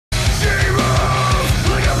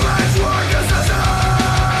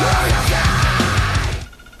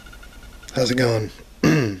How's it going?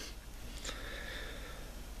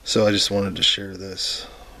 So I just wanted to share this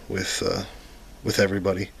with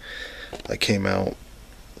everybody. I came out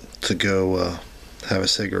to go have a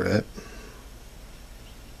cigarette,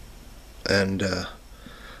 and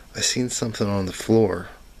I seen something on the floor.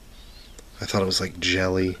 I thought it was like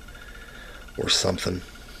jelly or something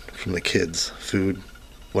from the kids' food,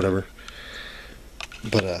 whatever.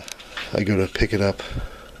 But I go to pick it up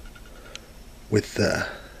with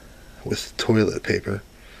toilet paper.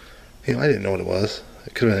 You know, I didn't know what it was.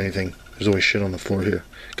 It could have been anything. There's always shit on the floor here.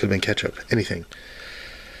 Could have been ketchup, anything.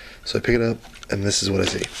 So I pick it up, and this is what I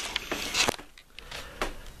see.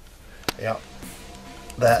 Yep.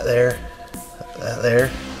 That there,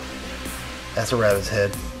 that's a rabbit's head.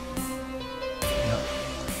 Yep.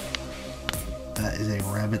 That is a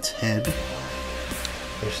rabbit's head.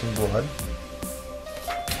 There's some blood.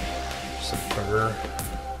 Some fur.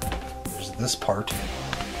 There's this part,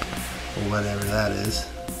 whatever that is.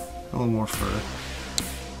 A little more fur.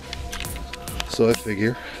 So I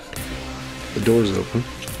figure the door's open.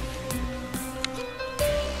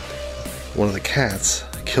 One of the cats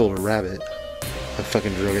killed a rabbit and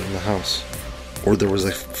fucking drug it in the house. Or there was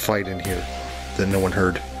a fight in here that no one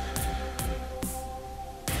heard.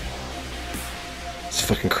 It's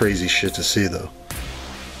fucking crazy shit to see, though.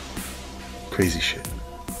 Crazy shit.